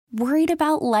Worried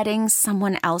about letting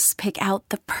someone else pick out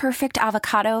the perfect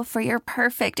avocado for your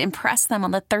perfect impress them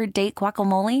on the third date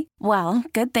guacamole? Well,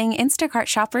 good thing Instacart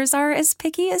shoppers are as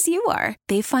picky as you are.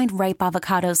 They find ripe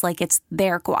avocados like it's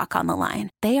their guac on the line.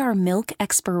 They are milk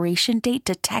expiration date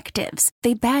detectives.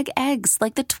 They bag eggs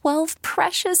like the 12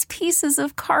 precious pieces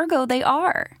of cargo they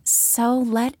are. So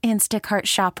let Instacart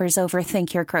shoppers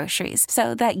overthink your groceries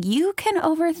so that you can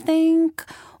overthink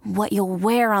what you'll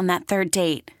wear on that third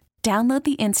date. Download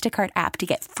the Instacart app to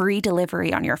get free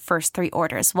delivery on your first 3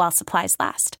 orders while supplies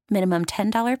last. Minimum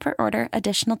 $10 per order.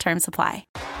 Additional terms apply.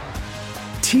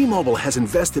 T-Mobile has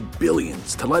invested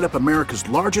billions to light up America's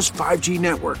largest 5G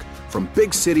network, from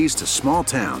big cities to small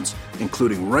towns,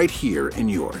 including right here in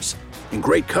yours. And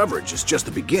great coverage is just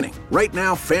the beginning. Right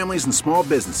now, families and small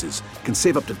businesses can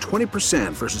save up to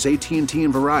 20% versus AT&T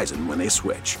and Verizon when they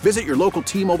switch. Visit your local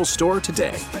T-Mobile store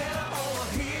today.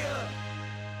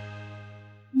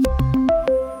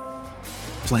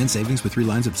 Plan savings with 3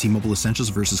 lines of T-Mobile Essentials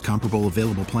versus comparable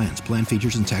available plans. Plan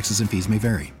features and taxes and fees may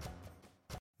vary.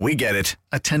 We get it.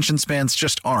 Attention spans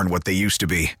just aren't what they used to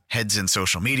be. Heads in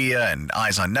social media and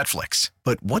eyes on Netflix.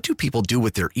 But what do people do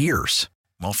with their ears?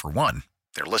 Well, for one,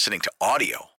 they're listening to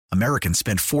audio. Americans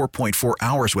spend 4.4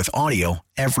 hours with audio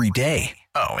every day.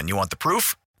 Oh, and you want the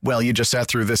proof? Well, you just sat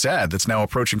through this ad that's now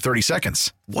approaching 30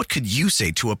 seconds. What could you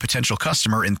say to a potential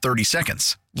customer in 30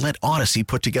 seconds? Let Odyssey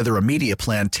put together a media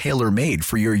plan tailor-made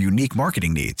for your unique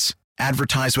marketing needs.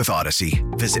 Advertise with Odyssey.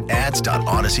 Visit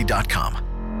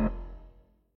ads.odyssey.com.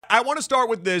 I want to start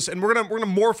with this, and we're gonna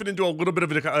morph it into a little bit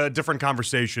of a different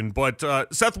conversation. But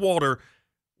Seth Walder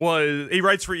he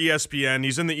writes for ESPN.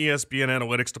 He's in the ESPN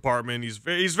analytics department. He's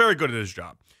very good at his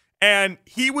job, and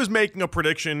he was making a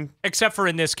prediction, except for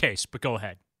in this case. But go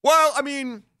ahead. Well, I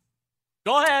mean,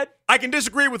 go ahead. I can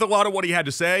disagree with a lot of what he had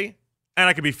to say, and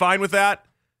I can be fine with that.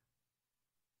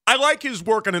 I like his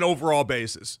work on an overall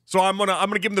basis, so I'm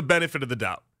gonna give him the benefit of the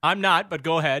doubt. I'm not, but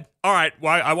go ahead. All right,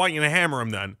 well, I want you to hammer him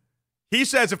then. He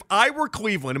says, if I were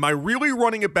Cleveland, am I really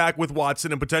running it back with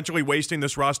Watson and potentially wasting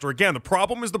this roster again? The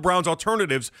problem is the Browns'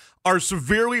 alternatives are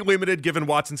severely limited given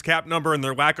Watson's cap number and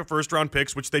their lack of first-round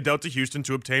picks, which they dealt to Houston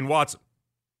to obtain Watson.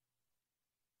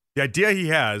 The idea he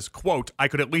has, quote, I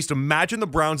could at least imagine the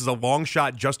Browns as a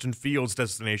long-shot Justin Fields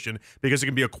destination because it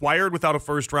can be acquired without a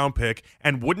first-round pick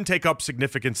and wouldn't take up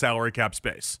significant salary cap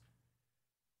space.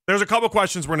 There's a couple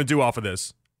questions we're going to do off of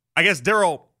this. I guess,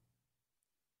 Daryl,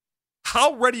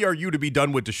 how ready are you to be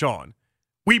done with Deshaun?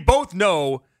 We both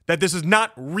know that this is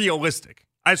not realistic.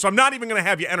 So I'm not even going to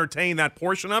have you entertain that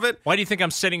portion of it. Why do you think I'm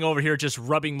sitting over here just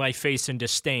rubbing my face in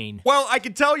disdain? Well, I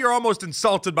can tell you're almost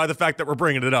insulted by the fact that we're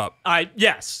bringing it up.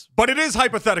 Yes. But it is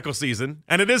hypothetical season,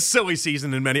 and it is silly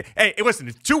season in many. Hey, listen,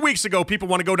 if 2 weeks ago people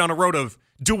want to go down a road of,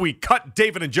 do we cut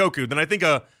David Njoku, then I think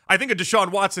a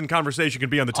Deshaun Watson conversation could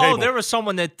be on the table. Oh, there was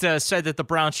someone that said that the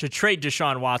Browns should trade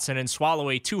Deshaun Watson and swallow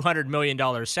a $200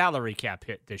 million salary cap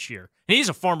hit this year. And he's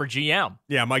a former GM.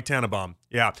 Yeah, Mike Tannenbaum.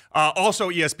 Yeah. Also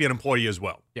ESPN employee as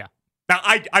well. Yeah. Now,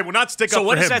 I will not stick up for him. So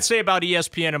what does that say about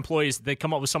ESPN employees? They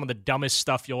come up with some of the dumbest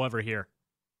stuff you'll ever hear.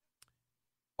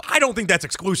 I don't think that's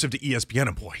exclusive to ESPN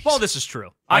employees. Well, this is true.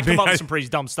 I come up with some pretty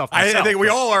dumb stuff myself. I think we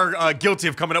all are guilty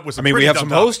of coming up with some we have some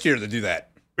stuff. hosts here that do that.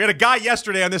 We had a guy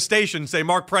yesterday on this station say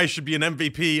Mark Price should be an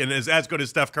MVP and is as good as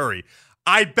Steph Curry.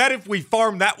 I bet if we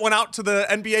farmed that one out to the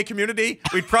NBA community,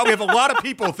 we'd probably have a lot of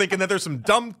people thinking that there's some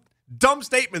dumb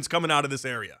statements coming out of this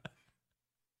area.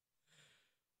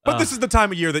 But this is the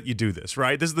time of year that you do this,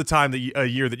 right? This is the time a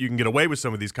year that you can get away with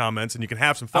some of these comments and you can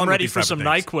have some fun. I'm ready with these for some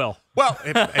NyQuil. Well,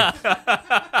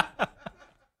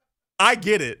 I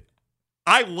get it.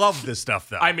 I love this stuff,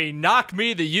 though. I mean, knock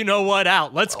me the you-know-what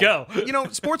out. Let's go. You know,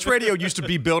 sports radio used to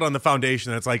be built on the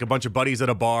foundation that it's like a bunch of buddies at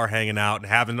a bar hanging out and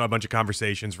having a bunch of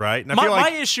conversations, right? And my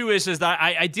issue is that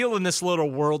I deal in this little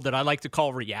world that I like to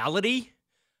call reality.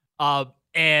 Well,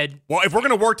 if we're going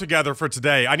to work together for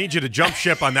today, I need you to jump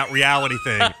ship on that reality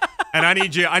thing. And I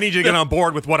need you to get on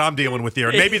board with what I'm dealing with here.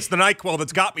 And maybe it's the NyQuil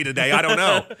that's got me today. I don't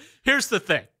know. Here's the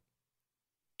thing.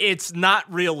 It's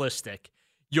not realistic.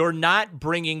 You're not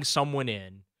bringing someone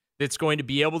in that's going to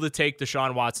be able to take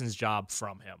Deshaun Watson's job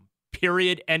from him.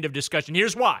 Period. End of discussion.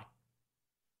 Here's why.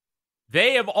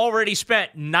 They have already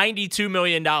spent $92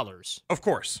 million. Of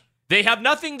course. They have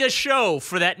nothing to show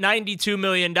for that $92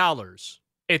 million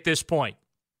at this point.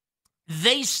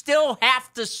 They still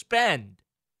have to spend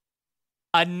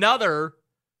another,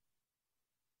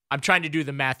 I'm trying to do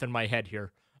the math in my head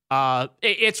here.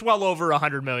 It's well over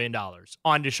 $100 million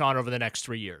on Deshaun over the next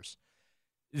 3 years.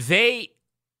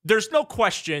 There's no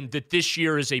question that this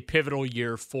year is a pivotal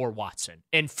year for Watson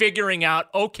and figuring out,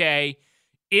 okay,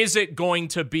 is it going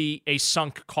to be a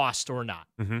sunk cost or not?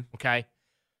 Mm-hmm. Okay.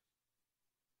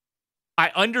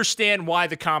 I understand why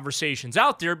the conversation's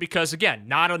out there because, again,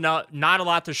 not a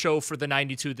lot to show for the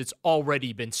 92 that's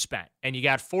already been spent. And you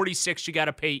got 46 you got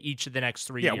to pay each of the next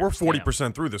 3 years. Yeah, we're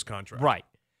 40% through this contract. Right.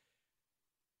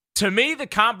 To me, the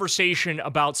conversation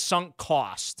about sunk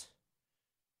cost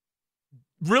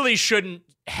really shouldn't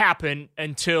happen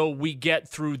until we get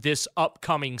through this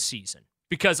upcoming season.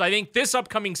 Because I think this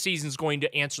upcoming season is going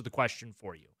to answer the question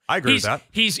for you. I agree with that.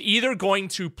 He's either going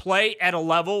to play at a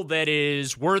level that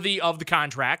is worthy of the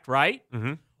contract, right?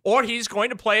 Mm-hmm. Or he's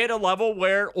going to play at a level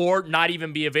or not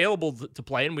even be available to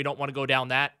play, and we don't want to go down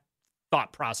that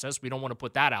thought process. We don't want to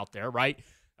put that out there, right?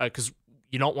 Because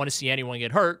you don't want to see anyone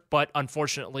get hurt, but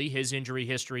unfortunately, his injury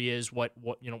history is what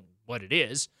it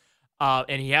is,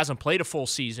 and he hasn't played a full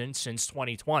season since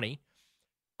 2020.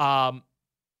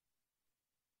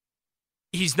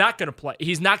 He's not going to play.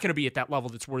 He's not going to be at that level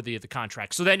that's worthy of the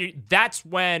contract. So then that's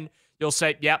when you'll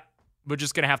say, yep, we're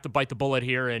just going to have to bite the bullet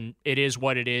here, and it is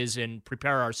what it is, and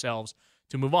prepare ourselves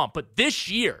to move on. But this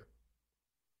year,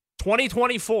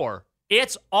 2024,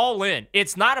 it's all in.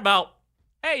 It's not about,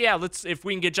 hey, yeah, if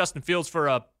we can get Justin Fields for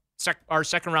our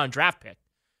second-round draft pick.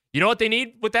 You know what they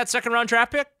need with that second-round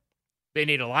draft pick? They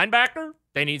need a linebacker.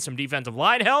 They need some defensive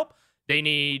line help. They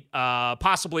need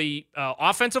possibly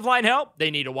offensive line help. They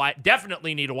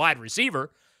definitely need a wide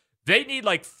receiver. They need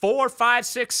like 4, 5,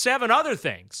 6, 7 other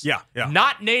things. Yeah.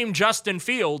 Not named Justin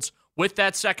Fields with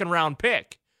that second-round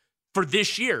pick for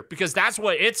this year, because that's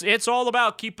what it's all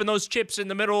about, keeping those chips in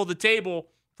the middle of the table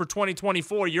for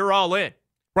 2024. You're all in.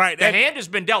 Right. The hand has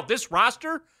been dealt. This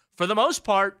roster, for the most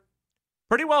part,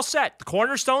 pretty well set. The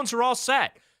cornerstones are all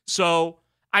set. So,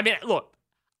 I mean, look,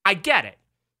 I get it,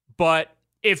 but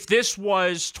if this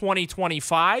was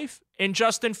 2025 and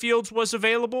Justin Fields was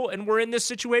available and we're in this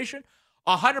situation,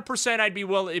 100% I'd be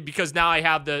willing, because now I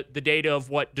have the data of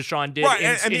what Deshaun did. Right,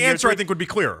 and the answer I think would be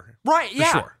clearer. Right,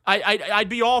 yeah. Sure. I'd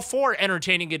be all for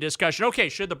entertaining a discussion. Okay,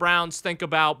 should the Browns think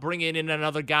about bringing in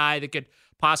another guy that could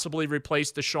possibly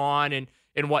replace Deshaun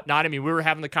and whatnot? I mean, we were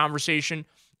having the conversation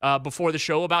before the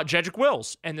show about Jedrick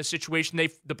Wills and the situation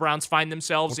the Browns find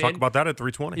themselves in. We'll talk about that at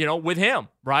 320. With him,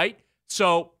 right?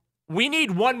 So we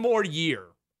need one more year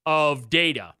of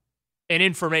data and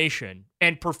information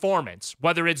and performance,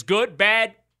 whether it's good,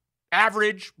 bad,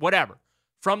 average, whatever,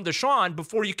 from Deshaun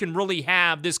before you can really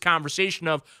have this conversation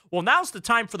of, well, now's the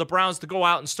time for the Browns to go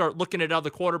out and start looking at other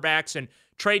quarterbacks and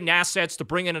trading assets to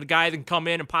bring in a guy that can come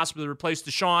in and possibly replace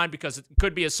Deshaun, because it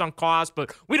could be a sunk cost,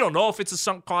 but we don't know if it's a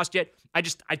sunk cost yet. I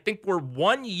think we're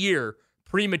 1 year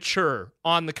premature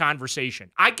on the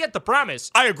conversation. I get the premise.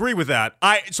 I agree with that.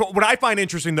 So what I find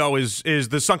interesting, though, is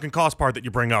the sunken cost part that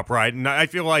you bring up, right? And I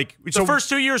feel like the first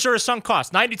 2 years are a sunk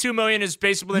cost. $92 million is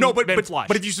basically been flushed.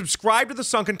 But if you subscribe to the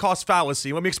sunken cost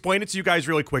fallacy, let me explain it to you guys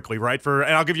really quickly, right? And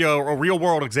I'll give you a real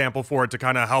world example for it to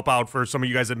kind of help out for some of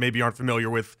you guys that maybe aren't familiar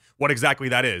with what exactly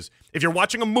that is. If you're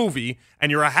watching a movie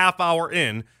and you're a half hour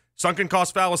in, sunken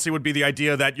cost fallacy would be the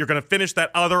idea that you're going to finish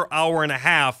that other hour and a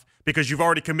half because you've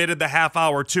already committed the half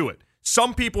hour to it.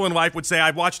 Some people in life would say,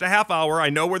 I've watched a half hour, I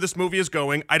know where this movie is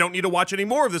going, I don't need to watch any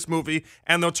more of this movie,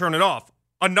 and they'll turn it off.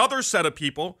 Another set of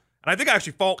people, and I think I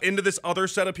actually fall into this other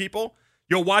set of people,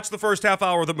 you'll watch the first half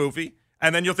hour of the movie,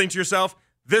 and then you'll think to yourself,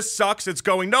 this sucks, it's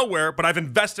going nowhere, but I've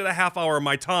invested a half hour of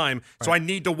my time, so I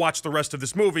need to watch the rest of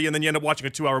this movie, and then you end up watching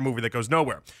a 2-hour movie that goes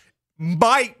nowhere.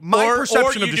 My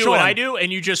perception of Deshaun, do what I do,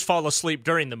 and you just fall asleep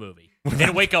during the movie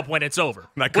and wake up when it's over.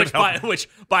 Which,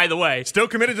 by the way, still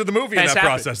committed to the movie in that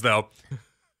process, though.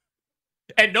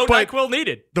 And no NyQuil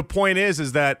needed. The point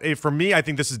is that for me, I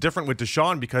think this is different with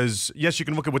Deshaun because, yes, you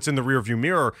can look at what's in the rearview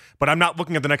mirror, but I'm not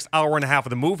looking at the next hour and a half of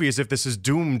the movie as if this is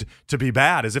doomed to be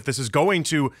bad, as if this is going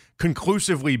to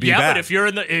conclusively be bad. Yeah,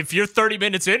 but if you're 30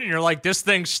 minutes in and you're like, this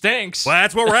thing stinks. Well,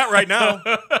 that's where we're at right now.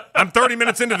 I'm 30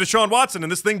 minutes into Deshaun Watson,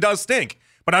 and this thing does stink.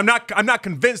 But I'm not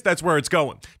convinced that's where it's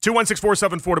going.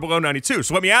 216-474-0092.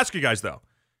 So let me ask you guys, though.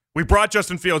 We brought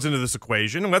Justin Fields into this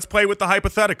equation, and let's play with the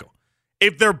hypothetical.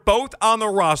 If they're both on the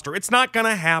roster, it's not going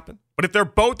to happen. But if they're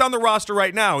both on the roster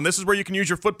right now, and this is where you can use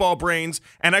your football brains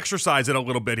and exercise it a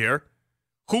little bit here,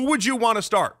 who would you want to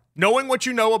start? Knowing what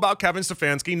you know about Kevin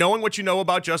Stefanski, knowing what you know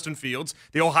about Justin Fields,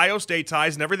 the Ohio State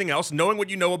ties and everything else, knowing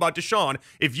what you know about Deshaun,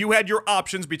 if you had your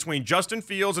options between Justin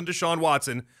Fields and Deshaun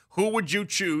Watson, who would you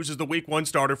choose as the week 1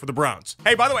 starter for the Browns?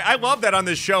 Hey, by the way, I love that on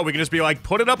this show. We can just be like,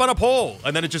 put it up on a poll,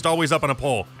 and then it's just always up on a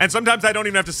poll. And sometimes I don't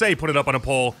even have to say put it up on a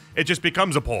poll. It just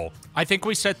becomes a poll. I think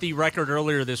we set the record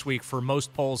earlier this week for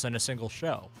most polls in a single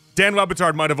show. Dan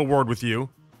Lebitard might have a word with you.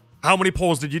 How many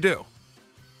polls did you do?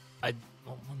 1,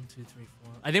 2, 3,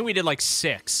 4. I think we did like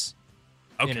 6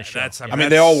 in a show.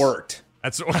 They all worked.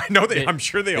 I know I'm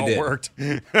sure they all worked.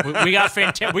 we got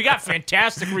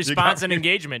fantastic response and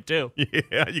engagement too.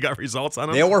 Yeah, you got results on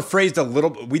them. They all were phrased a little.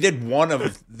 We did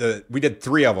we did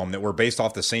 3 of them that were based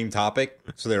off the same topic,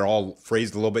 so they're all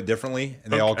phrased a little bit differently,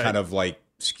 and they all kind of like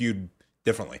skewed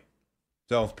differently.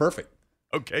 So perfect.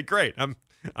 Okay, great. I'm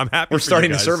happy. We're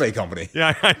starting a survey company.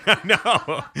 Yeah, I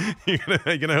know. You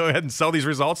gonna go ahead and sell these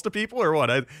results to people or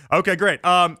what? Okay, great.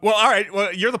 Well, all right.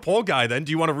 Well, you're the poll guy then.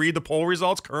 Do you want to read the poll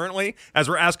results currently as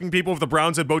we're asking people if the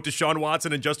Browns had both Deshaun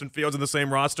Watson and Justin Fields in the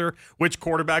same roster? Which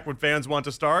quarterback would fans want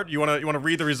to start? You want to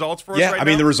read the results for us? Yeah, right I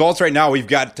mean now? the results right now. We've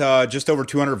got just over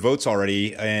 200 votes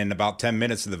already, and about 10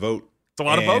 minutes of the vote. It's a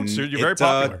lot of votes. You're very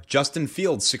popular. Justin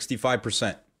Fields,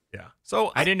 65%. Yeah.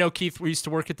 So I didn't know Keith used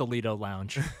to work at the Lido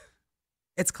Lounge.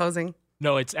 It's closing.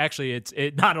 No, it's actually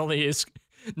it not only is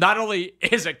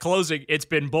it closing, it's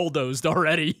been bulldozed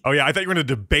already. Oh yeah, I thought you were going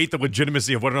to debate the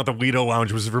legitimacy of whether or not the Lido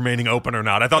Lounge was remaining open or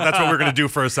not. I thought that's what we were going to do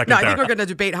for a second. No, I think we're going to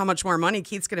debate how much more money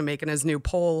Keith's going to make in his new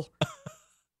poll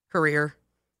career.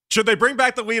 Should they bring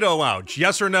back the Lido Lounge?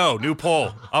 Yes or no? New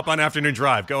poll up on Afternoon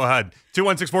Drive. Go ahead.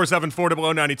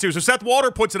 216-474-0092. So Seth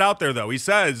Walter puts it out there though. He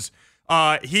says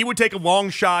he would take a long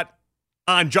shot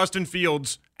on Justin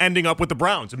Fields ending up with the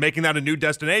Browns and making that a new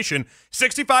destination.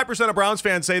 65% of Browns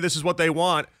fans say this is what they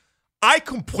want. I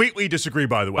completely disagree,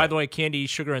 by the way. By the way, Candy,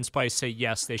 Sugar, and Spice say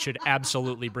yes, they should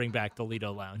absolutely bring back the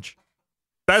Lido Lounge.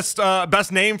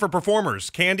 Best name for performers,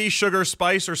 Candy, Sugar,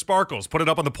 Spice, or Sparkles. Put it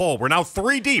up on the poll. We're now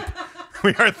 3 deep.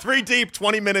 We are 3 deep,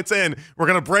 20 minutes in. We're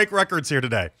going to break records here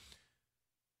today.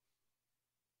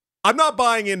 I'm not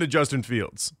buying into Justin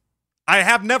Fields. I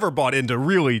have never bought into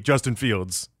really Justin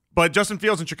Fields. But Justin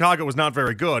Fields in Chicago was not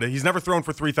very good. He's never thrown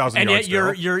for 3,000 yards. And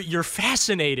yet you're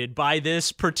fascinated by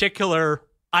this particular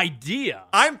idea.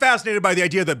 I'm fascinated by the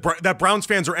idea that Browns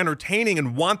fans are entertaining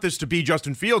and want this to be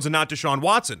Justin Fields and not Deshaun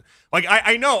Watson. Like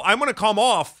I know I'm going to come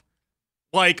off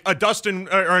like a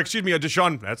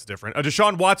Deshaun. That's different. A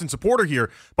Deshaun Watson supporter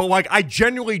here, but like I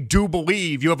genuinely do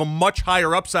believe you have a much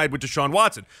higher upside with Deshaun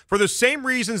Watson for the same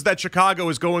reasons that Chicago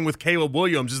is going with Caleb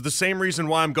Williams is the same reason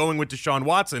why I'm going with Deshaun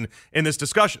Watson in this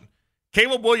discussion.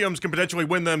 Caleb Williams can potentially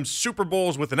win them Super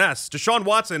Bowls with an S. Deshaun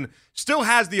Watson still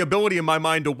has the ability in my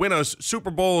mind to win us Super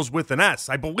Bowls with an S.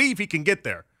 I believe he can get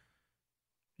there.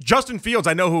 Justin Fields,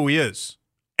 I know who he is.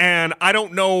 And I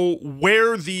don't know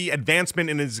where the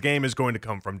advancement in his game is going to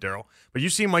come from, Daryl. But you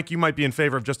seem like you might be in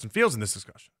favor of Justin Fields in this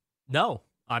discussion. No,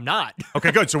 I'm not.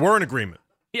 Okay, good. So we're in agreement.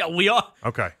 Yeah, we are.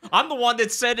 Okay. I'm the one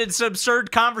that said it's an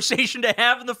absurd conversation to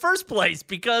have in the first place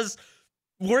because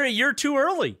we're a year too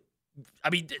early. I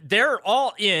mean, they're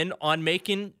all in on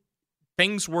making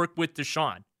things work with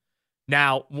Deshaun.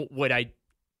 Now,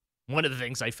 one of the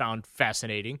things I found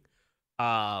fascinating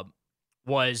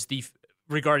was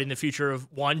regarding the future of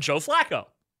Joe Flacco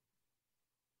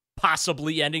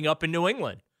possibly ending up in New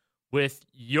England with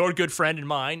your good friend and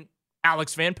mine,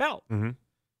 Alex Van Pelt. Mm-hmm.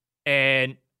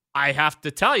 And I have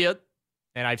to tell you,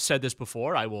 and I've said this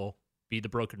before, I will be the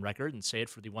broken record and say it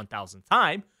for the 1,000th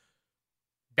time,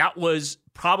 that was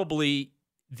probably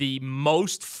the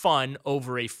most fun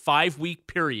over a 5-week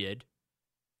period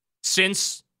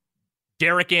since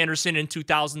Derek Anderson in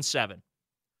 2007,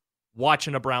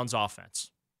 watching a Browns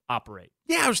offense operate.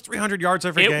 Yeah, it was 300 yards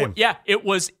every game. It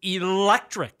was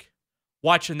electric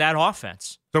watching that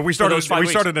offense. So we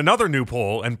started another new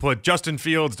poll and put Justin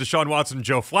Fields, Deshaun Watson,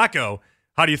 Joe Flacco.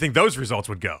 How do you think those results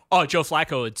would go? Oh, Joe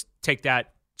Flacco would take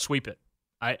that, sweep it.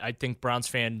 I think Browns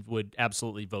fan would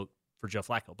absolutely vote for Joe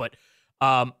Flacco. But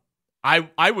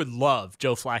I would love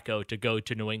Joe Flacco to go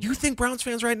to New England. You think Browns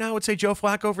fans right now would say Joe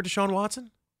Flacco over Deshaun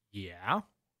Watson? Yeah.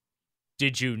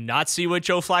 Did you not see what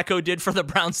Joe Flacco did for the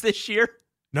Browns this year?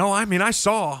 No, I mean, I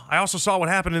also saw what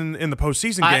happened in the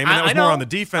postseason game, and that was more on the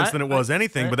defense than it was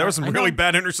anything, but there were some really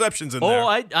bad interceptions in there. Oh,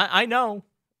 I know.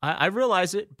 I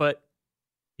realize it, but,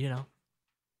 you know,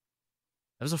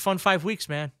 that was a fun 5 weeks,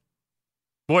 man.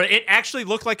 Boy, it actually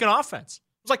looked like an offense.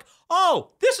 It was like, oh,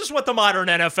 this is what the modern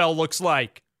NFL looks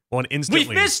like. Well, and instantly,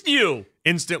 we missed you.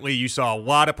 Instantly, you saw a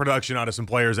lot of production out of some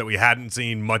players that we hadn't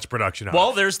seen much production out of.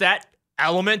 Well, there's that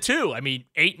element too. I mean,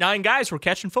 8-9 guys were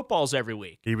catching footballs every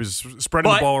week. He was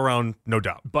spreading the ball around, no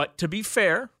doubt. But to be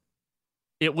fair,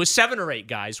 it was 7 or 8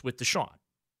 guys with Deshaun.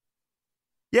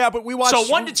 Yeah, but we watched.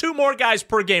 So 1 to 2 more guys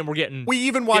per game were getting. We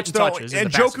even watched touches. And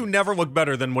Njoku never looked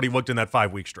better than what he looked in that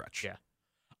 5-week stretch. Yeah.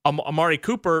 Amari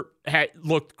Cooper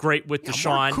looked great with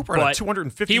Deshaun. Amari Cooper had a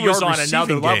 250 he was yard on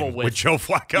another level with Joe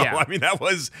Flacco. Yeah. I mean, that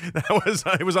was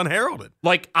it was unheralded.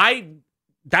 Like I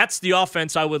that's the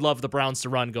offense I would love the Browns to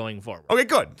run going forward. Okay,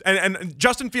 good. And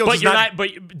Justin Fields but but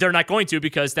they're not going to,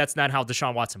 because that's not how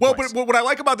Deshaun Watson plays. But what I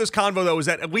like about this convo, though, is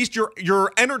that at least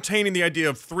you're entertaining the idea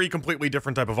of three completely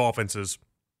different type of offenses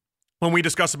when we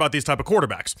discuss about these type of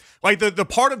quarterbacks. Like the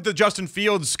part of the Justin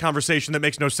Fields conversation that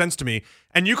makes no sense to me,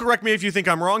 and you correct me if you think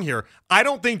I'm wrong here, I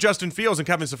don't think Justin Fields and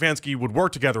Kevin Stefanski would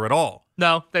work together at all.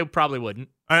 No, they probably wouldn't.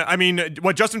 I mean,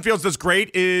 what Justin Fields does great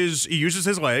is he uses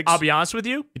his legs. I'll be honest with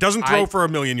you. He doesn't throw for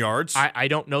 1,000,000 yards. I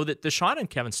don't know that Deshaun and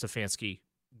Kevin Stefanski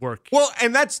work. Well,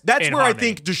 and that's where harmony. I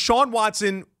think Deshaun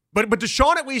Watson, but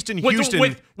Deshaun, at least in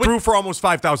Houston, threw for almost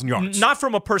 5,000 yards. Not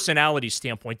from a personality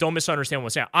standpoint. Don't misunderstand what I'm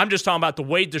saying. I'm just talking about the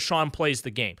way Deshaun plays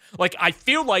the game. Like, I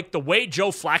feel like the way Joe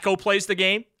Flacco plays the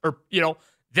game, or,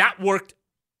 that worked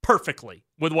perfectly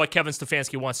with what Kevin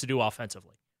Stefanski wants to do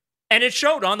offensively. And it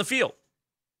showed on the field.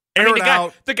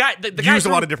 The guy used a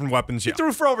lot of different weapons. He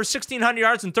threw for over 1,600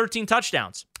 yards and 13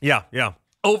 touchdowns. Yeah.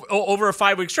 Over a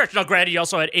 5-week stretch. Now, granted, he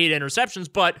also had 8 interceptions,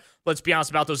 but let's be honest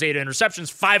about those 8 interceptions.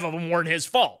 5 of them weren't his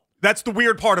fault. That's the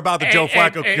weird part about the Joe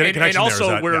Flacco connection. And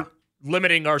also, we're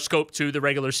limiting our scope to the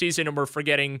regular season, and we're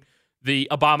forgetting the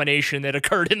abomination that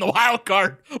occurred in the wild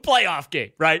card playoff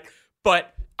game, right?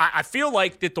 But I feel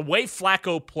like that the way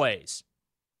Flacco plays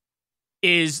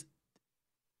is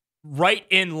right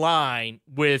in line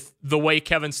with the way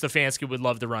Kevin Stefanski would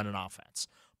love to run an offense.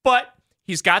 But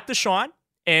he's got Deshaun,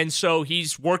 and so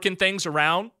he's working things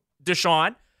around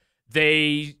Deshaun.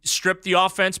 They stripped the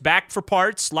offense back for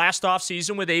parts last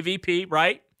offseason with AVP,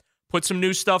 right? Put some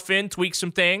new stuff in, tweak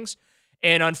some things.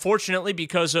 And unfortunately,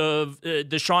 because of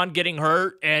Deshaun getting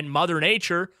hurt and Mother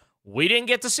Nature, we didn't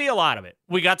get to see a lot of it.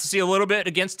 We got to see a little bit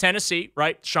against Tennessee,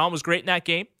 right? Deshaun was great in that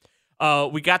game.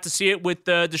 We got to see it with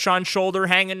Deshaun's shoulder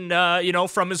hanging,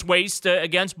 from his waist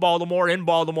against Baltimore in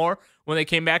Baltimore when they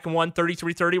came back and won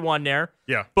 33-31 there.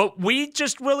 Yeah. But we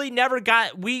just really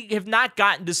we have not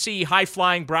gotten to see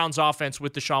high-flying Browns offense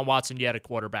with Deshaun Watson yet at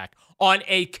quarterback on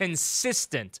a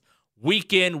consistent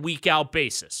week-in, week-out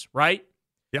basis, right?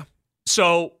 Yeah.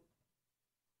 So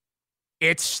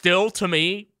it's still, to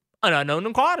me, an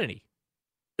unknown quantity.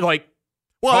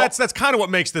 Well, that's kind of what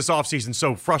makes this offseason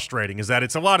so frustrating, is that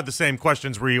it's a lot of the same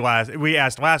questions we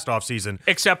asked last offseason.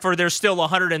 Except for there's still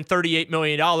 $138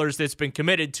 million that's been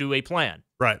committed to a plan.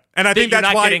 Right. And I think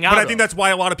that's why I think that's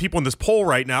why a lot of people in this poll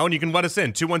right now, and you can let us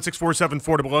in,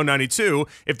 216-474-0092,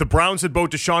 if the Browns had both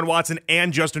Deshaun Watson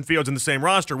and Justin Fields in the same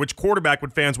roster, which quarterback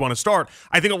would fans want to start?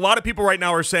 I think a lot of people right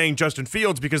now are saying Justin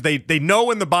Fields because they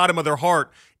know in the bottom of their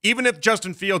heart, even if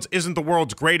Justin Fields isn't the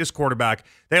world's greatest quarterback,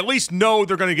 they at least know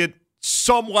they're going to get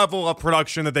some level of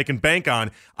production that they can bank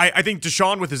on. I think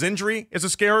Deshaun with his injury is a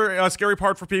scary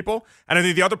part for people. And I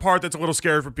think the other part that's a little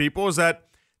scary for people is that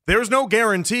there's no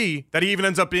guarantee that he even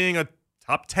ends up being a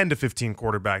top 10 to 15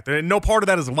 quarterback. No part of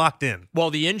that is locked in.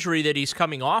 Well, the injury that he's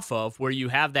coming off of, where you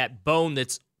have that bone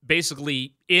that's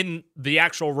basically in the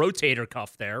actual rotator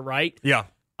cuff there, right? Yeah.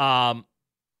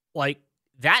 Like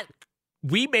that,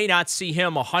 we may not see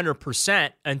him 100%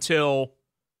 until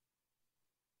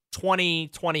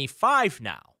 2025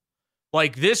 now.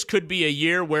 Like, this could be a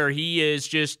year where he is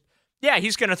just,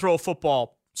 he's going to throw a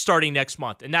football starting next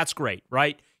month, and that's great,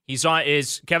 right? He's on,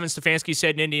 as Kevin Stefanski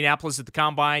said in Indianapolis at the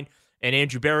Combine, and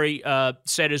Andrew Berry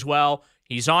said as well,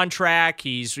 he's on track,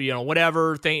 he's,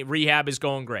 rehab is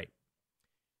going great.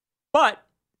 But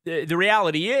the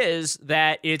reality is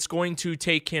that it's going to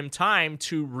take him time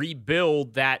to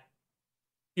rebuild that,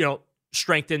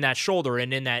 strength in that shoulder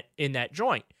and in that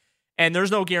joint. And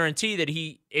there's no guarantee that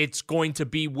it's going to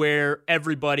be where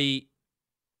everybody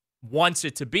wants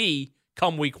it to be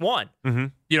come week one. Mm-hmm.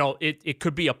 It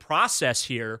could be a process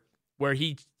here where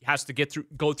he has to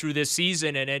go through this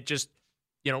season, and it just,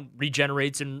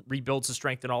 regenerates and rebuilds the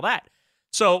strength and all that.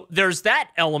 So there's that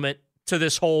element to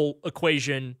this whole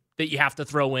equation that you have to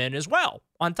throw in as well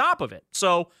on top of it.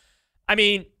 So, I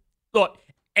mean, look,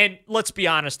 and let's be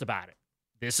honest about it.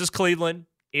 This is Cleveland.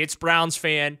 It's Browns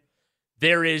fan.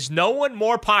 There is no one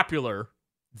more popular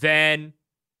than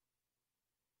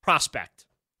prospect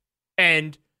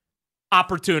and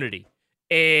opportunity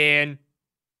and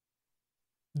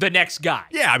the next guy.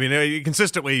 Yeah, I mean,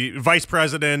 consistently vice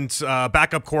president,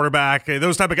 backup quarterback,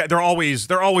 those type of guys. They're always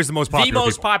the most popular. The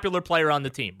most popular player on the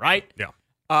team, right? Yeah.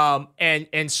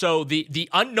 And so the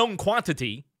unknown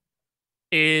quantity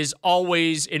is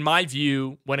always, in my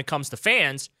view, when it comes to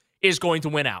fans, is going to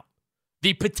win out.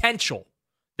 The potential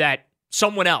that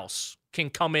someone else can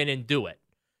come in and do it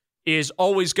is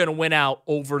always going to win out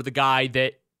over the guy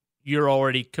that you're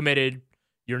already committed.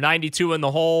 You're 92 in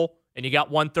the hole, and you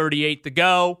got 138 to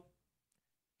go.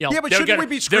 But shouldn't we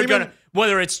be screaming?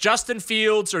 Whether it's Justin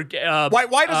Fields or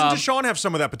why doesn't Deshaun have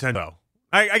some of that potential?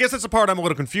 I guess that's the part I'm a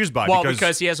little confused by. Well,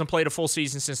 because he hasn't played a full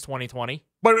season since 2020.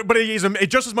 But he's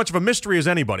just as much of a mystery as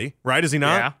anybody, right? Is he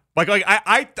not? Yeah.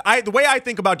 I the way I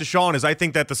think about Deshaun is I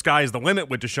think that the sky is the limit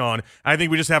with Deshaun. I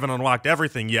think we just haven't unlocked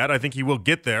everything yet. I think he will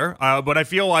get there. But I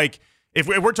feel like if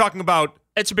we're talking about,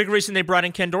 it's a big reason they brought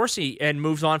in Ken Dorsey and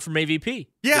moved on from AVP.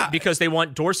 Yeah. Because they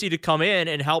want Dorsey to come in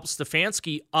and help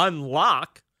Stefanski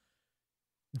unlock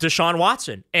Deshaun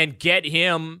Watson and get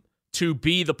him to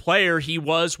be the player he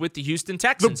was with the Houston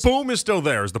Texans. The boom is still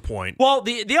there is the point. Well,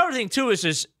 the other thing, too,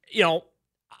 is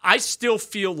I still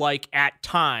feel like at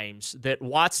times that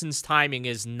Watson's timing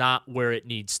is not where it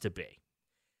needs to be.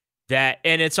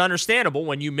 And it's understandable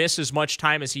when you miss as much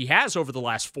time as he has over the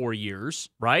last 4 years,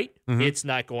 right? Mm-hmm. It's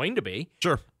not going to be.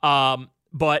 Sure.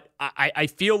 But I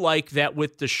feel like that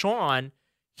with Deshaun,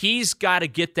 he's got to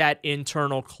get that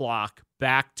internal clock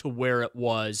back to where it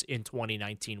was in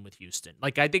 2019 with Houston.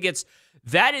 Like, I think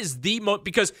that is the most,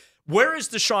 because where is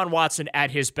Deshaun Watson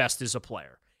at his best as a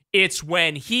player? It's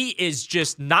when he is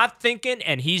just not thinking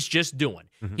and he's just doing.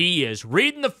 Mm-hmm. He is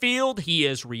reading the field. He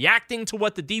is reacting to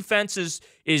what the defense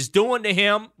is doing to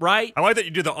him, right? I like that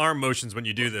you do the arm motions when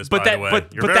you do this, by the way.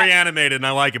 You're very animated, and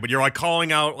I like it, but you're like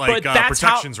calling out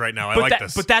protections right now. I like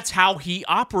this. But that's how he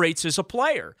operates as a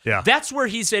player. Yeah. That's where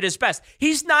he's at his best.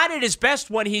 He's not at his best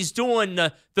when he's doing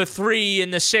the 3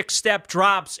 and the 6-step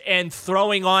drops and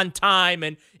throwing on time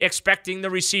and expecting the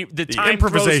time improvisation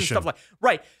throws and stuff like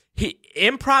right.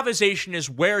 Improvisation is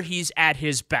where he's at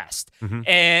his best. Mm-hmm.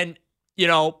 And,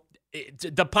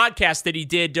 the podcast that he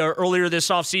did earlier this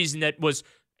offseason that was,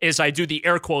 as I do the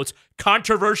air quotes,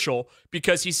 controversial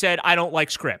because he said, I don't like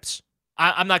scripts.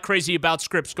 I'm not crazy about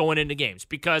scripts going into games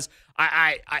because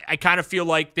I kind of feel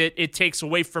like that it takes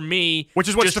away from me. Which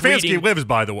is what Stefanski lives,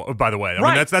 by the way.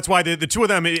 I mean, that's why the two of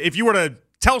them, if you were to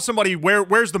tell somebody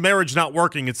where's the marriage not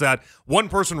working, it's that one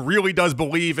person really does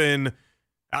believe in.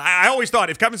 I always thought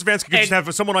if Kevin Stefanski could just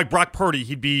have someone like Brock Purdy,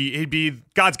 he'd be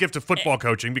God's gift to football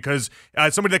coaching because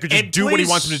somebody that could just do what he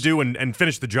wants him to do and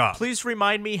finish the job. Please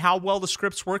remind me how well the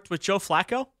scripts worked with Joe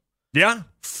Flacco. Yeah.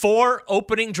 4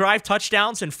 opening drive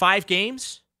touchdowns in 5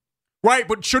 games. Right,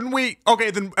 but shouldn't we? Okay,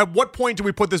 then at what point do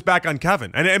we put this back on Kevin?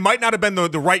 And it might not have been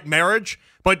the right marriage,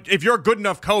 but if you're a good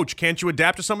enough coach, can't you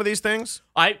adapt to some of these things?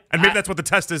 And maybe that's what the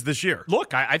test is this year.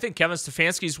 Look, I think Kevin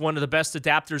Stefanski is one of the best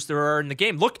adapters there are in the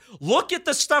game. Look at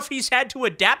the stuff he's had to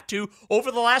adapt to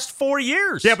over the last 4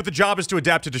 years. Yeah, but the job is to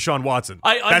adapt to Deshaun Watson.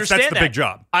 I understand that's the big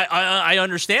job. I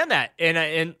understand that,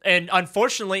 and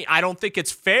unfortunately, I don't think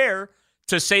it's fair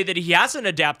to say that he hasn't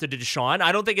adapted to Deshaun.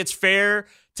 I don't think it's fair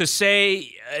to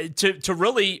say to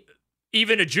really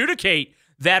even adjudicate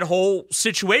that whole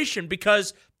situation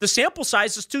because the sample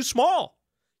size is too small.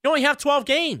 You only have 12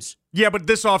 games. Yeah, but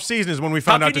this offseason is when we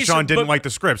found out Deshaun didn't like the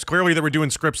scripts. Clearly, they were doing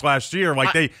scripts last year.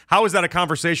 How is that a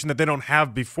conversation that they don't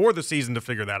have before the season to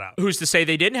figure that out? Who's to say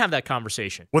they didn't have that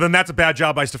conversation? Well, then that's a bad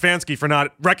job by Stefanski for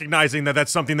not recognizing that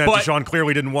that's something that Deshaun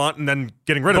clearly didn't want and then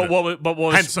getting rid of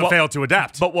it. Hence, failed to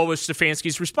adapt. But what was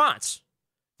Stefanski's response?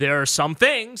 There are some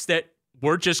things that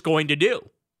we're just going to do.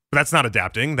 But that's not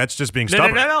adapting. That's just being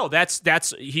stubborn. No.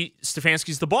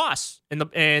 Stefanski's the boss, and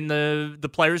the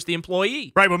player's the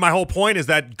employee. Right, but my whole point is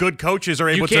that good coaches are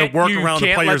able to work around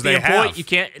the players they have. You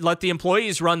can't let the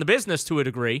employees run the business to a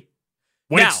degree.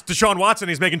 When it's Deshaun Watson,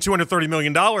 he's making $230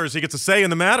 million. He gets a say in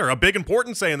the matter, a big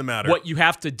important say in the matter. What you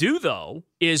have to do, though,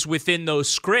 is within those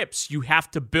scripts, you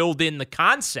have to build in the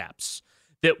concepts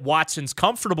that Watson's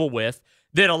comfortable with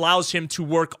that allows him to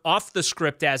work off the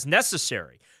script as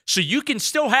necessary. So you can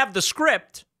still have the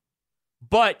script,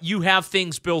 but you have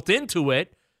things built into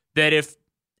it that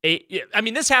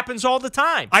this happens all the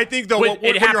time. I think, though, what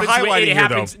you're highlighting here,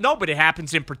 though. No, but it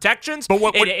happens in protections. But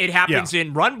it happens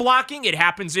in run blocking. It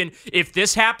happens in, if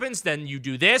this happens, then you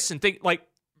do this. And think,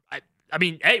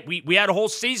 we had a whole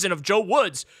season of Joe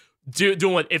Woods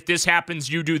doing, if this happens,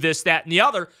 you do this, that, and the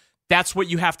other. That's what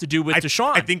you have to do with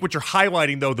Deshaun. I think what you're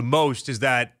highlighting, though, the most is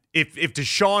that if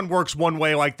Deshaun works one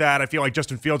way like that, I feel like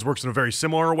Justin Fields works in a very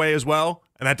similar way as well,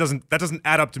 and that doesn't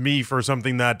add up to me for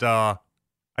something that I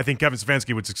think Kevin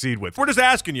Stefanski would succeed with. We're just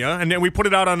asking you, and then we put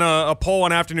it out on a poll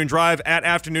on Afternoon Drive at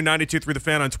Afternoon923 The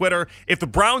Fan on Twitter. If the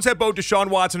Browns had both Deshaun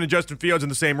Watson and Justin Fields in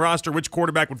the same roster, which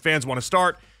quarterback would fans want to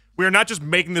start? We are not just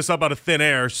making this up out of thin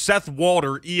air. Seth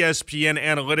Walter, ESPN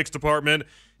Analytics Department.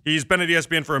 He's been at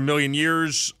ESPN for a million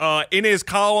years. In his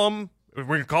column, if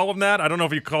we can call him that, I don't know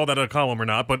if you call that a column or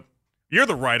not, but you're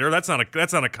the writer. That's not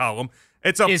a column.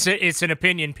 It's an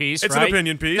opinion piece. It's right? an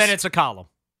opinion piece. Then it's a column.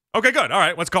 Okay, good. All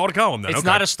right, let's call it a column then. It's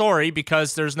not a story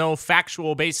because there's no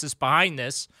factual basis behind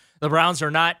this. The Browns are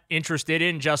not interested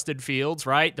in Justin Fields,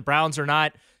 right? The Browns are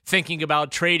not thinking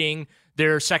about trading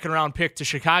their second-round pick to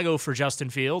Chicago for Justin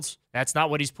Fields. That's not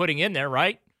what he's putting in there,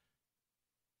 right?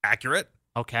 Accurate.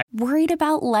 Okay. Worried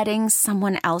about letting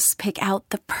someone else pick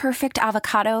out the perfect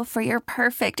avocado for your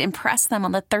perfect impress them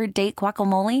on the third date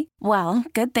guacamole? Well,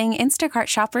 good thing Instacart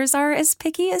shoppers are as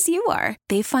picky as you are.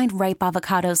 They find ripe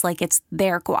avocados like it's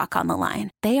their guac on the line.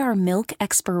 They are milk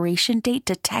expiration date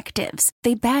detectives.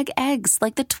 They bag eggs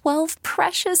like the 12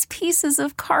 precious pieces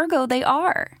of cargo they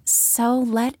are. So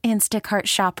let Instacart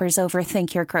shoppers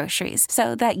overthink your groceries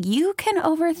so that you can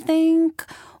overthink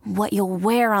what you'll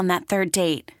wear on that third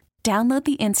date. Download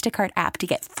the Instacart app to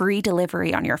get free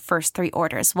delivery on your first 3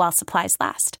 orders while supplies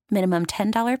last. Minimum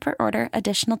 $10 per order.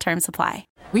 Additional terms apply.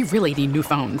 We really need new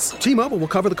phones. T-Mobile will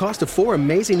cover the cost of 4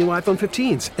 amazing new iPhone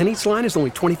 15s, and each line is only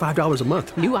 $25 a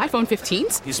month. New iPhone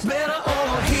 15s? It's better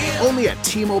over here. Only at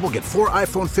T-Mobile, get 4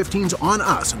 iPhone 15s on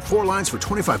us and 4 lines for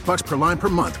 $25 per line per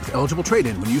month with eligible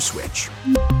trade-in when you switch.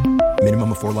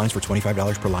 Minimum of 4 lines for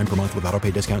 $25 per line per month with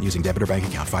autopay discount using debit or bank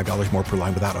account. $5 more per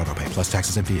line without autopay, plus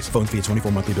taxes and fees. Phone fee at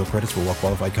 24 monthly bill credits for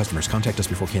well-qualified customers. Contact us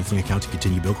before canceling account to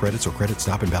continue bill credits or credit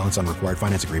stop and balance on required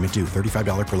finance agreement due.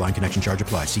 $35 per line connection charge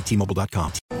applies. See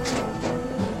T-Mobile.com.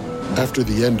 After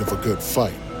the end of a good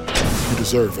fight, you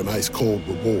deserve an ice-cold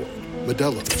reward.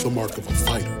 Modelo is the mark of a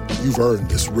fighter. You've earned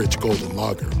this rich golden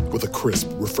lager with a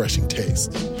crisp, refreshing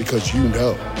taste. Because you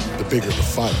know, the bigger the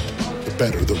fight, the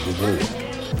better the reward.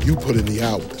 You put in the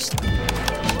hours,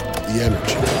 the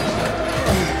energy,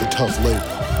 the tough labor.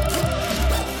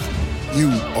 You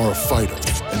are a fighter,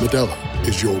 and Modelo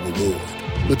is your reward.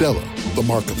 Modelo, the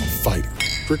mark of a fighter.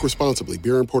 Drink responsibly.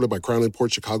 Beer imported by Crown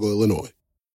Imports, Chicago, Illinois.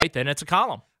 Right, then it's a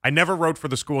column. I never wrote for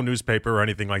the school newspaper or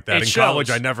anything like that. It In shows.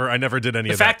 college, I never did any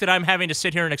of that. The fact that I'm having to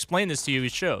sit here and explain this to you,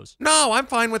 it shows. No, I'm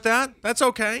fine with that. That's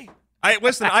okay. I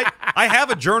have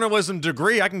a journalism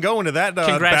degree. I can go into that bag if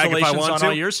I Congratulations want on to.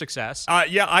 all your success.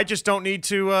 Yeah, I just don't need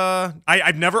to.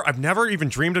 I've never even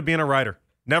dreamed of being a writer.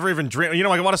 Never even dreamed. You know,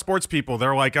 like a lot of sports people,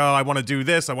 they're like, oh, I want to do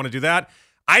this, I want to do that.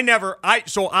 I never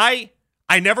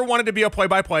wanted to be a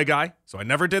play-by-play guy, so I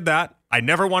never did that. I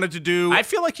never wanted to do. I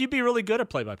feel like you'd be really good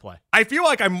at play-by-play. I feel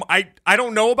like I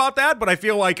don't know about that, but I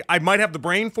feel like I might have the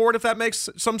brain for it, if that makes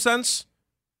some sense.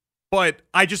 But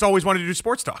I just always wanted to do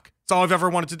sports talk. That's all I've ever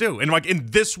wanted to do. And like in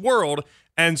this world,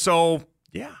 and so,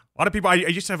 yeah, a lot of people, I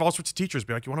used to have all sorts of teachers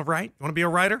be like, you want to write? You want to be a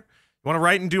writer? You want to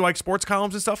write and do like sports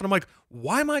columns and stuff? And I'm like,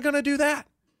 why am I going to do that?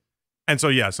 And so,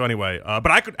 yeah, so anyway,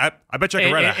 but I bet you I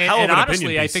could write a hell of an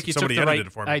honestly, opinion piece. I think you Somebody took the edited right.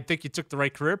 it for me. I think you took the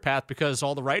right career path because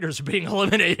all the writers are being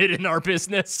eliminated in our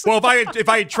business. Well, if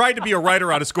I had tried to be a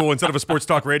writer out of school instead of a sports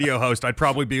talk radio host, I'd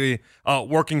probably be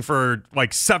working for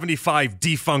like 75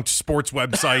 defunct sports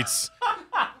websites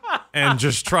and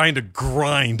just trying to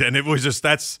grind. And it was just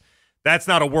that's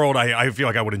not a world I feel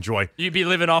like I would enjoy. You'd be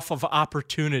living off of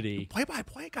opportunity.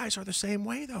 Play-by-play guys are the same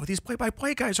way, though. These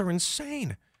play-by-play guys are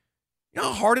insane. You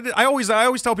know how hard it is? I always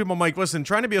tell people, I'm like, listen,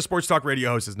 trying to be a sports talk radio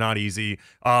host is not easy.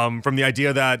 From the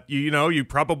idea that, you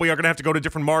probably are going to have to go to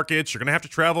different markets. You're going to have to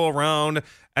travel around.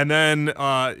 And then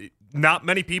not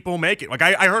many people make it. Like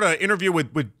I heard an interview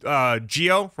with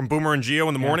Gio from Boomer and Gio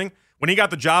in the morning. When he got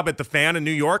the job at The Fan in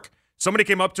New York, somebody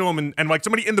came up to him and like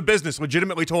somebody in the business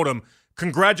legitimately told him,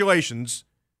 congratulations.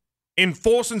 In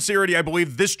full sincerity, I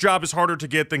believe this job is harder to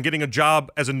get than getting a job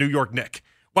as a New York Knick.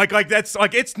 Like that's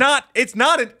like it's not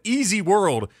an easy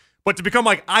world, but to become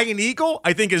like Ian Eagle,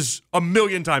 I think is a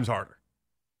million times harder.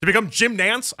 To become Jim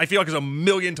Nantz, I feel like is a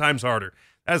million times harder.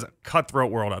 That is a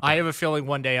cutthroat world out there. I have a feeling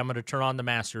one day I'm going to turn on the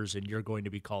Masters and you're going to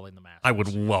be calling the Masters. I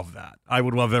would love that. I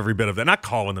would love every bit of that. Not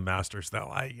calling the Masters though.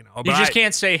 You just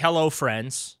can't say hello,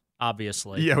 friends.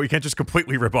 Obviously, yeah, we can't just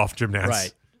completely rip off Jim Nantz.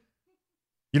 Right.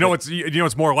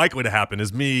 What's more likely to happen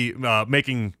is me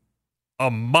making a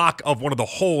mock of one of the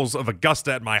holes of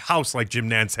Augusta at my house like Jim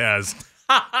Nantz has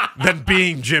than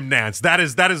being Jim Nantz.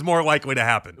 That is more likely to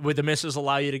happen. Would the missus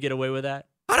allow you to get away with that?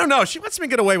 I don't know. She lets me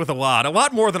get away with a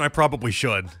lot more than I probably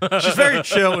should. She's very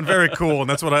chill and very cool, and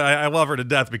that's what I love her to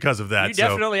death because of that. You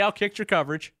definitely outkicked your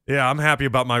coverage. Yeah, I'm happy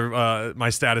about my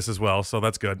status as well, so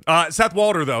that's good. Seth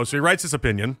Walder, though, so he writes his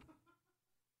opinion,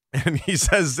 and he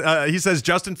says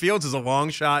Justin Fields is a long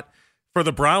shot for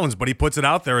the Browns, but he puts it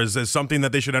out there as something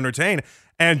that they should entertain.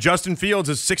 And Justin Fields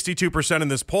is 62% in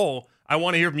this poll. I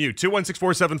want to hear from you.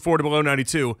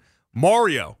 216-474-0092.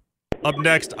 Mario up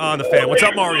next on The Fan. What's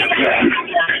up, Mario?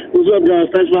 What's up, guys?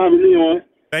 Thanks for having me on.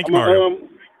 Thank you, Mario. I'm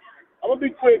going to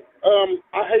be quick.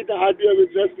 I hate the idea of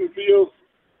Justin Fields.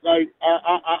 Like,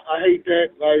 I hate that.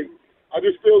 Like, I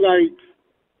just feel like,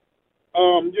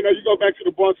 you go back to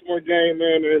the Baltimore game,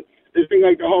 man, and it seemed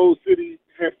like the whole city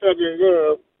had fell in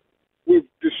love with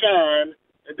Deshaun,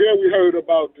 and then we heard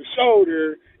about the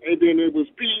shoulder, and then it was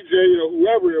PJ or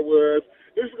whoever it was.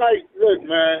 It's like, look,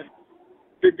 man,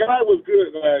 the guy was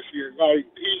good last year. Like,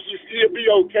 he'll be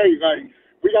okay. Like,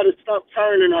 we got to stop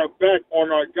turning our back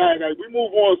on our guy. Like, we move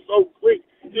on so quick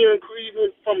here in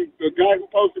Cleveland from the guy who's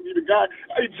supposed to be the guy.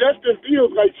 Hey, Justin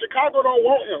Fields, like, Chicago don't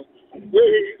want him.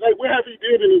 What have he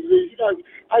did in his league?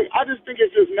 I just think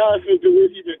it's just nonsense to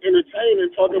even entertain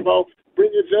and talk about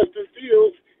bringing Justin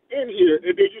Fields in here.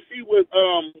 And then you see what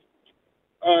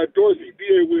Dorsey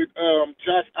did with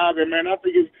Josh Allen, man. I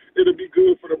think it'll be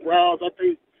good for the Browns. I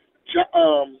think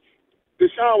Deshaun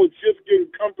was just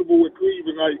getting comfortable with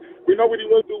Cleveland. Like, we know what he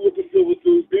went through with the Silver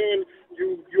Suits. Then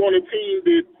you on a team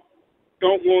that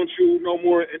don't want you no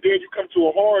more, and then you come to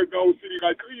a hard-nosed city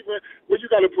like Cleveland where you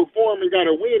got to perform and got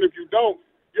to win. If you don't,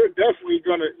 you're definitely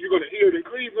gonna hear it in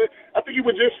Cleveland. I think he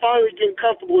was just finally getting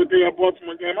comfortable with that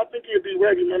Baltimore game. I think he'll be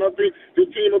ready, man. I think the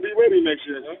team will be ready next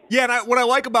year, man. Yeah, and what I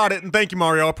like about it, and thank you,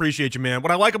 Mario, I appreciate you, man.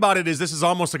 What I like about it is this is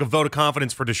almost like a vote of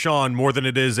confidence for Deshaun more than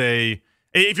it is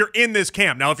if you're in this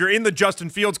camp. Now, if you're in the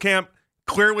Justin Fields camp,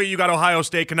 clearly you got Ohio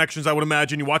State connections, I would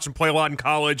imagine. You watched him play a lot in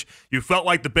college. You felt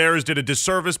like the Bears did a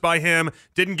disservice by him,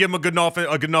 didn't give him a good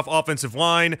enough offensive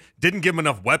line, didn't give him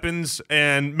enough weapons,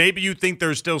 and maybe you think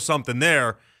there's still something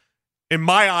there. In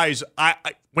my eyes, I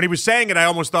when he was saying it, I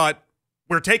almost thought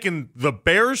we're taking the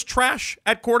Bears' trash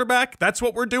at quarterback. That's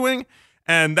what we're doing,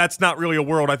 and that's not really a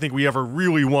world I think we ever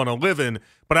really want to live in.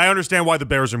 But I understand why the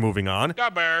Bears are moving on.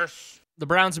 The Bears. The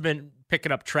Browns have been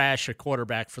picking up trash at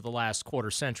quarterback for the last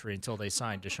quarter century until they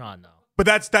signed Deshaun, though. But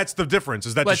that's the difference,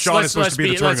 is that Deshaun is supposed to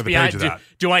be the turning of the page of that.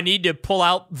 Do I need to pull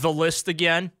out the list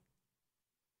again?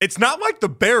 It's not like the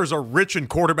Bears are rich in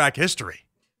quarterback history.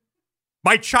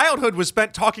 My childhood was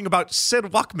spent talking about Sid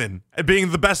Luckman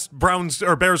being the best Browns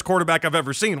or Bears quarterback I've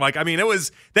ever seen. Like, I mean,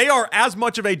 they are as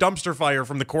much of a dumpster fire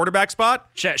from the quarterback spot.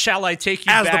 Shall I take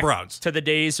you as back the Browns to the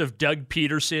days of Doug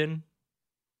Peterson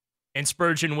and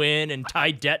Spurgeon Wynn and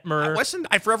Ty Detmer? Listen,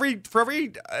 for every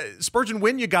Spurgeon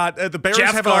Wynn you got, the Bears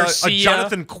Jeff have a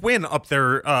Jonathan Quinn up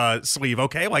their sleeve.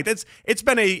 Okay, like it's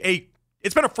been a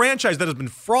franchise that has been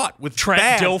fraught with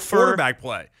bad quarterback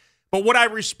play. But what I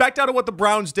respect out of what the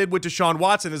Browns did with Deshaun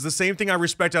Watson is the same thing I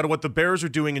respect out of what the Bears are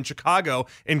doing in Chicago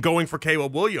in going for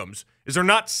Caleb Williams. Is they're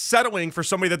not settling for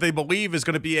somebody that they believe is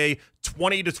going to be a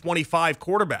 20 to 25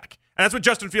 quarterback. And that's what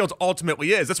Justin Fields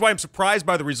ultimately is. That's why I'm surprised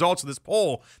by the results of this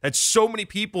poll, that so many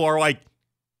people are like,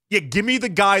 yeah, give me the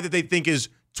guy that they think is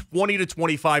 20 to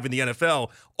 25 in the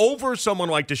NFL over someone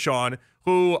like Deshaun,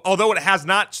 who, although it has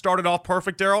not started off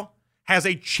perfect, Daryl, has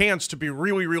a chance to be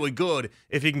really, really good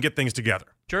if he can get things together.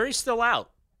 Jury's still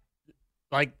out.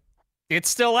 Like, it's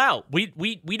still out. We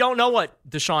don't know what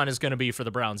Deshaun is going to be for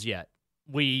the Browns yet.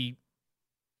 We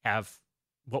have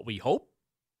what we hope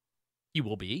he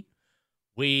will be.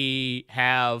 We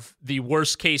have the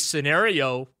worst case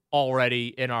scenario already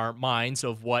in our minds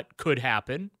of what could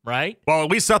happen, right? Well,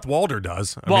 at least Seth Walder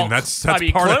does. I mean, that's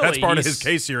part of his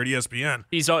case here at ESPN.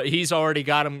 He's already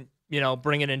got him,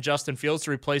 bringing in Justin Fields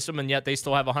to replace him, and yet they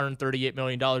still have $138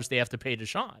 million they have to pay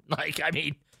Deshaun. Like, I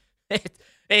mean,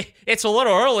 it's a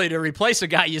little early to replace a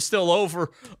guy you still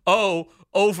over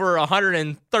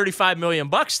 $135 million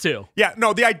to. Yeah,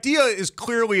 no, the idea is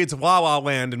clearly it's La La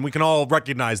Land, and we can all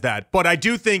recognize that. But I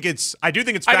do think it's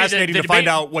fascinating to find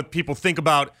out what people think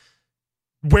about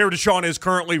where Deshaun is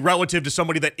currently relative to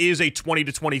somebody that is a 20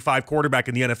 to 25 quarterback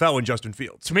in the NFL in Justin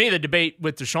Fields. To me, the debate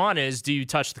with Deshaun is, do you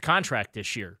touch the contract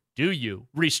this year? Do you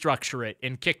restructure it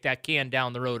and kick that can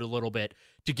down the road a little bit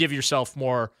to give yourself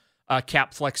more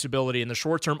cap flexibility in the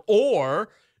short term? Or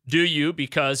do you,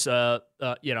 because,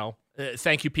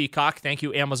 thank you, Peacock, thank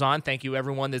you, Amazon, thank you,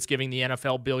 everyone that's giving the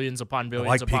NFL billions upon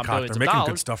billions upon Peacock. billions They're of making dollars.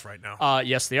 Good stuff right now.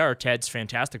 Yes, they are. Ted's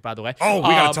fantastic, by the way. Oh, we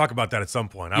got to talk about that at some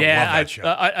point. I love that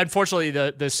show. Unfortunately,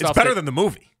 the stuff it's better than the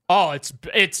movie. Oh, it's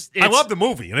I love the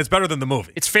movie, and it's better than the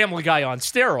movie. It's Family Guy on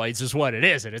steroids is what it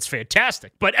is, and it's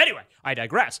fantastic. But anyway, I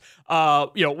digress.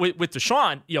 With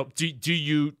Deshaun, do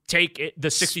you take the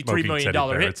 $63 million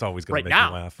hit? It's always going right to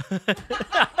make me laugh.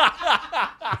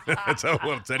 It's a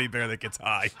little teddy bear that gets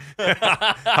high.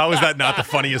 How is that not the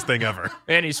funniest thing ever?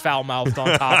 And he's foul-mouthed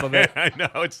on top of it. I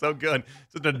know, it's so good.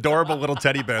 It's an adorable little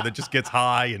teddy bear that just gets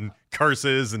high and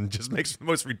curses and just makes the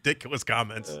most ridiculous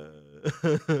comments.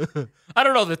 I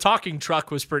don't know. The talking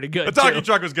truck was pretty good. The talking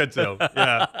truck was good too.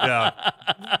 Yeah.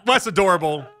 Less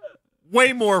adorable,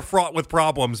 way more fraught with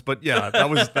problems, but yeah, that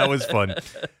was fun.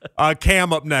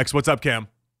 Cam up next. What's up, Cam?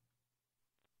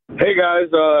 Hey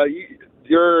guys,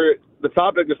 the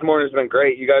topic this morning has been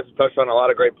great. You guys have touched on a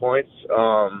lot of great points,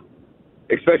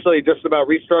 especially just about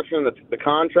restructuring the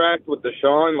contract with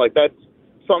Deshaun. Like, that's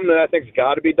something that I think's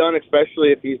got to be done,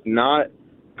 especially if he's not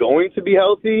going to be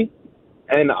healthy.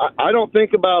 And I don't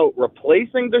think about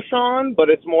replacing Deshaun, but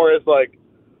it's more as like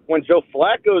when Joe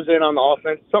Flacco's in on the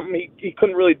offense, something he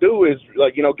couldn't really do is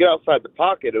like, get outside the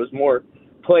pocket. It was more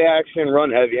play action,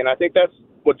 run heavy. And I think that's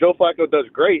what Joe Flacco does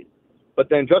great. But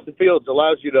then Justin Fields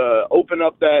allows you to open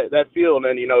up that field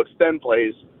and, extend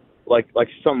plays like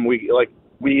something we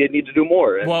need to do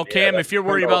more. And, well, Cam, if you're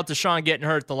worried about Deshaun getting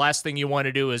hurt, the last thing you want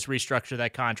to do is restructure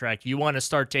that contract. You want to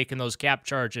start taking those cap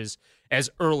charges as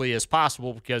early as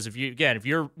possible, because if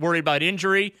you're worried about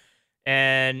injury,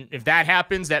 and if that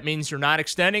happens, that means you're not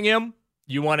extending him.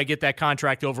 You want to get that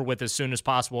contract over with as soon as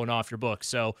possible and off your books.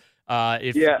 So now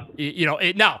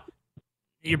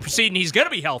you're proceeding, he's going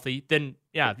to be healthy, then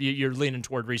you're leaning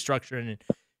toward restructuring and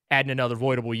adding another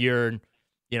voidable year, and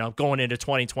going into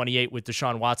 2028 with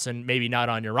Deshaun Watson, maybe not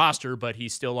on your roster, but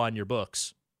he's still on your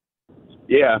books.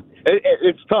 Yeah,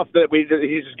 it's tough that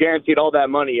he's just guaranteed all that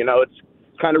money.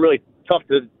 It's kind of really tough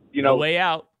to no way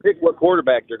out. Pick what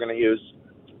quarterback they're going to use.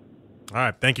 All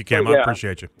right. Thank you, Cam. I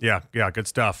appreciate you. Yeah, good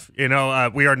stuff. We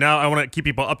are now, I want to keep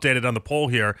people updated on the poll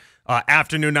here.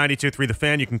 Afternoon 92.3 The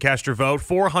Fan. You can cast your vote.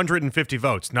 450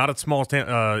 votes. Not a small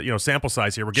sample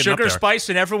size here. We're getting Sugar, up there. Spice,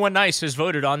 and Everyone Nice has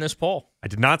voted on this poll. I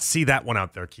did not see that one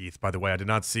out there, Keith, by the way. I did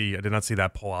not see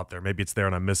that poll out there. Maybe it's there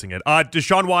and I'm missing it.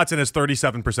 Deshaun Watson has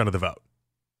 37% of the vote.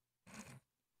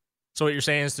 So what you're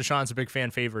saying is Deshaun's a big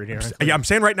fan favorite here. I'm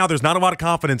saying right now there's not a lot of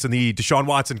confidence in the Deshaun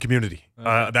Watson community.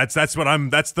 That's the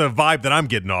vibe that I'm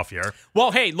getting off here.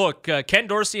 Well, hey, look, Ken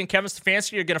Dorsey and Kevin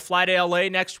Stefanski are going to fly to L.A.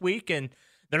 next week, and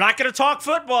they're not going to talk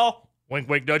football. Wink,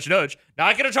 wink, nudge, nudge.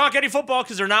 Not going to talk any football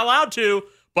because they're not allowed to,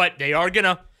 but they are going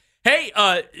to. Hey,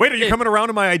 wait, are you coming around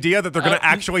to my idea that they're going to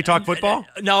actually talk football?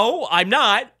 No, I'm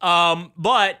not.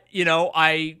 But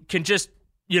I can just.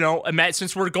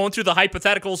 Since we're going through the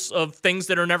hypotheticals of things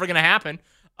that are never going to happen,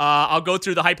 I'll go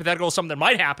through the hypothetical of something that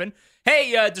might happen.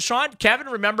 Hey, Deshaun, Kevin,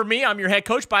 remember me? I'm your head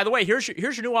coach. By the way, here's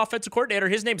your new offensive coordinator.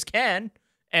 His name's Ken.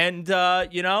 And,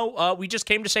 we just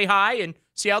came to say hi and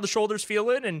see how the shoulder's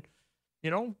feeling and,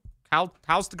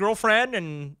 how's the girlfriend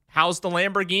and how's the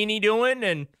Lamborghini doing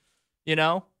and,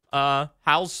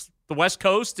 how's the West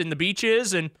Coast and the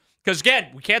beaches. And because,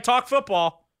 again, we can't talk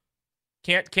football.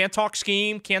 Can't talk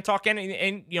scheme, can't talk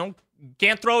anything, and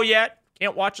can't throw yet,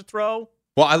 can't watch a throw.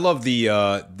 Well, I love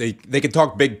the they can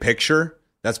talk big picture.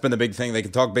 That's been the big thing. They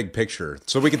can talk big picture.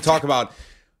 So we can talk about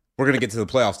we're going to get to the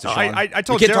playoffs, Deshaun. I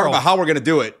told we can't Daryl, talk about how we're going to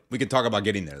do it. We can talk about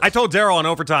getting there. I told Daryl on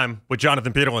Overtime with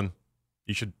Jonathan Peterlin,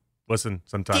 you should listen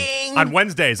sometime. Ding. On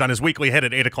Wednesdays on his weekly hit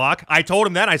at 8 o'clock. I told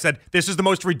him then, I said, this is the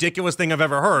most ridiculous thing I've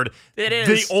ever heard. It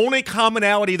is. The only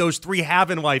commonality those three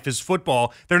have in life is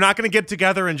football. They're not going to get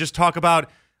together and just talk about,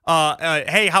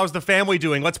 hey, how's the family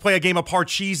doing? Let's play a game of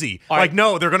Parcheesi. Right.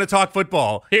 No, they're going to talk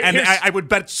football. And I would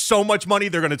bet so much money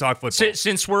they're going to talk football.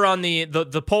 Since we're on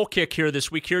the poll kick here this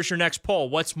week, here's your next poll.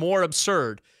 What's more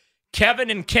absurd? Kevin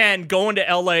and Ken going to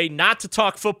L.A. not to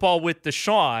talk football with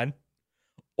Deshaun,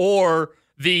 or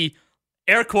the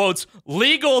air quotes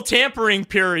legal tampering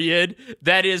period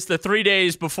that is the 3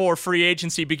 days before free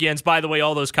agency begins. By the way,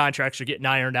 all those contracts are getting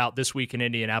ironed out this week in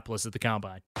Indianapolis at the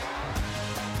Combine.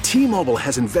 T-Mobile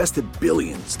has invested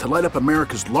billions to light up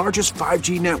America's largest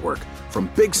 5G network,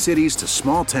 from big cities to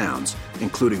small towns,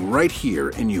 including right here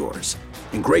in yours.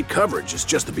 And great coverage is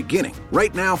just the beginning.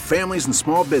 Right now, families and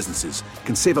small businesses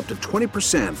can save up to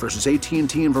 20% versus AT&T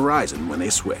and Verizon when they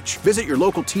switch. Visit your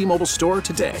local T-Mobile store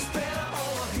today.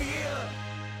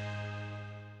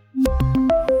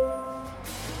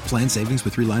 Plan savings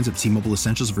with 3 lines of T-Mobile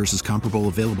Essentials versus comparable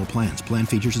available plans. Plan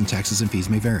features and taxes and fees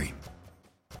may vary.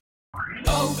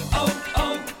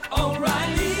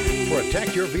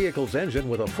 Protect your vehicle's engine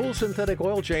with a full synthetic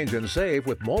oil change and save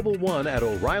with Mobil 1 at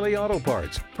O'Reilly Auto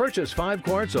Parts. Purchase 5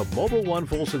 quarts of Mobil 1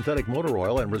 full synthetic motor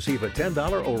oil and receive a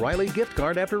 $10 O'Reilly gift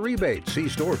card after rebate. See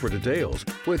store for details.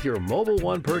 With your Mobil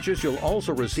 1 purchase, you'll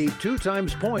also receive 2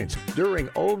 times points during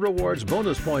O Rewards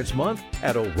Bonus Points Month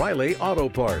at O'Reilly Auto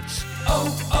Parts.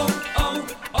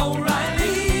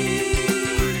 O'Reilly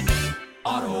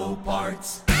Auto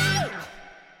Parts.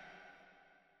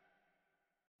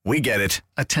 We get it.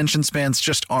 Attention spans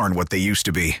just aren't what they used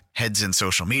to be. Heads in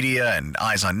social media and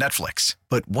eyes on Netflix.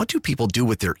 But what do people do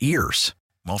with their ears?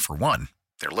 Well, for one,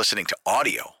 they're listening to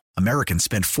audio. Americans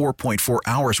spend 4.4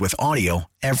 hours with audio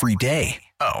every day.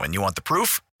 Oh, and you want the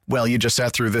proof? Well, you just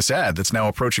sat through this ad that's now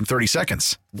approaching 30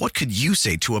 seconds. What could you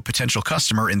say to a potential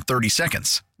customer in 30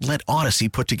 seconds? Let Odyssey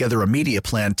put together a media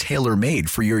plan tailor-made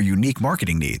for your unique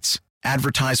marketing needs.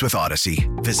 Advertise with Odyssey.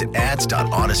 Visit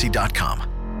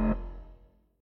ads.odyssey.com.